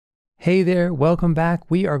Hey there, welcome back.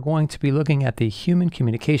 We are going to be looking at the human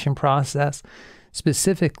communication process,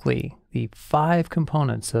 specifically the 5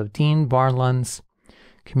 components of Dean Barnlund's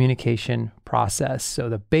communication process. So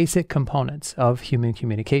the basic components of human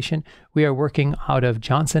communication. We are working out of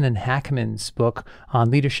Johnson and Hackman's book on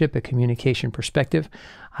leadership, a communication perspective.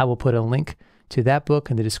 I will put a link to that book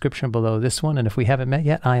in the description below this one. And if we haven't met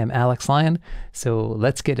yet, I am Alex Lyon. So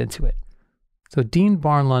let's get into it. So Dean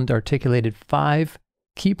Barnlund articulated 5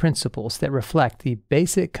 key principles that reflect the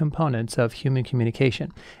basic components of human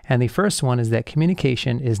communication. And the first one is that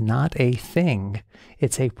communication is not a thing,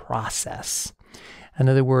 it's a process. In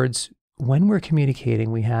other words, when we're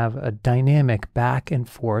communicating, we have a dynamic back and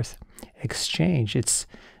forth exchange. It's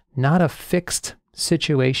not a fixed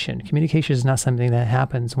situation. Communication is not something that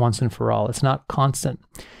happens once and for all. It's not constant.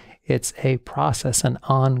 It's a process, an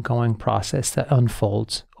ongoing process that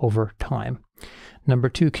unfolds over time. Number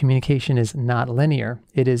 2, communication is not linear.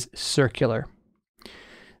 It is circular.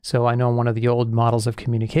 So I know one of the old models of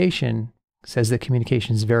communication says that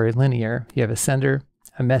communication is very linear. You have a sender,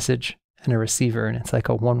 a message, and a receiver, and it's like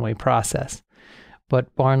a one-way process.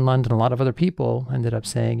 But Barnlund and a lot of other people ended up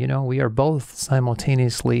saying, you know, we are both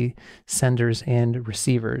simultaneously senders and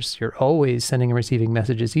receivers. You're always sending and receiving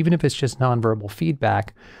messages, even if it's just nonverbal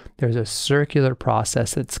feedback. There's a circular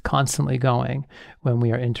process that's constantly going when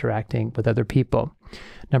we are interacting with other people.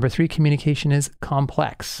 Number 3, communication is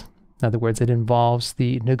complex. In other words, it involves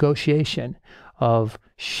the negotiation of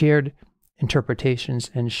shared interpretations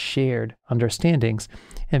and shared understandings.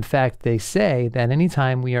 In fact, they say that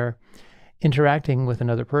anytime we are interacting with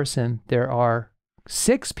another person, there are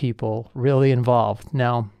 6 people really involved.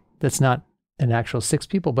 Now, that's not an actual 6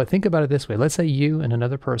 people, but think about it this way. Let's say you and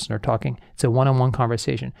another person are talking. It's a one-on-one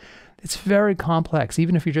conversation. It's very complex.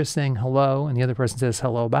 Even if you're just saying hello and the other person says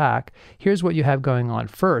hello back, here's what you have going on.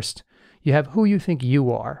 First, you have who you think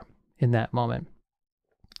you are in that moment.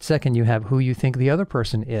 Second, you have who you think the other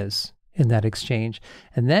person is in that exchange.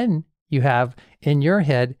 And then you have in your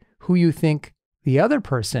head who you think the other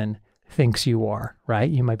person thinks you are, right?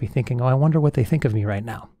 You might be thinking, oh, I wonder what they think of me right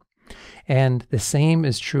now. And the same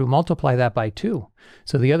is true, multiply that by 2.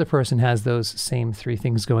 So the other person has those same 3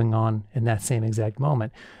 things going on in that same exact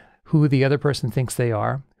moment. Who the other person thinks they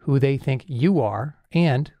are, who they think you are,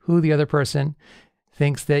 and who the other person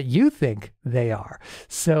thinks that you think they are.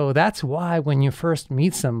 So that's why when you first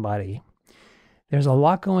meet somebody, there's a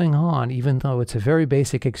lot going on, even though it's a very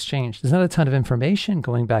basic exchange. There's not a ton of information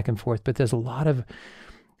going back and forth, but there's a lot of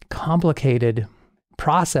complicated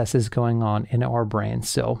processes going on in our brains.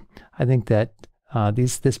 So I think that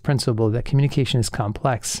this principle that communication is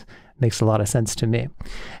complex makes a lot of sense to me.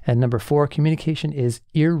 And number 4, communication is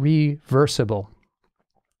irreversible.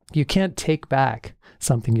 You can't take back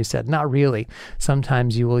something you said. Not really.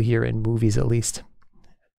 Sometimes you will hear in movies, at least,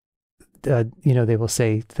 they will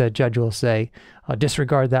say, the judge will say,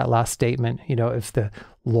 disregard that last statement. You know, if the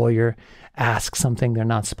lawyer asks something they're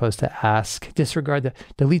not supposed to ask, disregard that,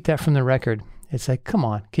 delete that from the record. It's like, come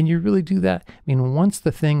on, can you really do that? I mean, once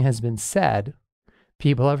the thing has been said,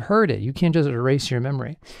 people have heard it. You can't just erase your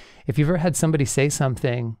memory. If you've ever had somebody say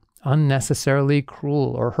something unnecessarily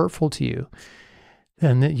cruel or hurtful to you,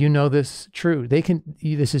 then you know this is true.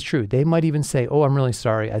 They might even say, oh, I'm really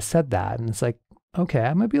sorry, I said that. And it's like, okay,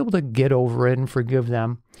 I might be able to get over it and forgive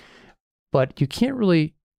them, but you can't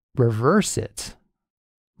really reverse it,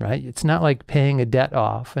 right? It's not like paying a debt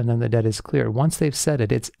off and then the debt is clear. Once they've said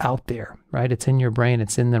it, it's out there, right? It's in your brain.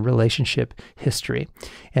 It's in the relationship history.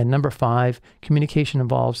 And number 5, communication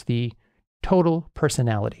involves the total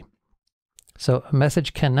personality. So a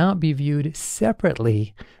message cannot be viewed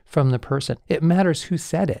separately from the person. It matters who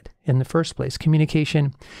said it in the first place.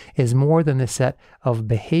 Communication is more than the set of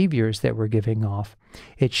behaviors that we're giving off.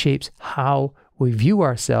 It shapes how we view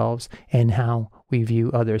ourselves and how we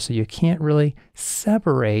view others. So you can't really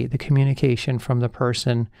separate the communication from the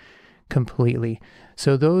person completely.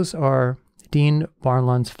 So those are Dean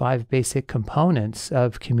Barnlund's 5 basic components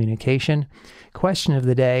of communication. Question of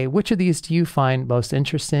the day, which of these do you find most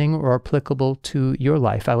interesting or applicable to your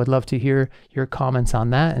life? I would love to hear your comments on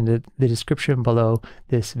that in the description below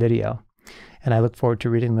this video. And I look forward to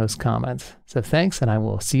reading those comments. So thanks, and I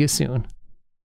will see you soon.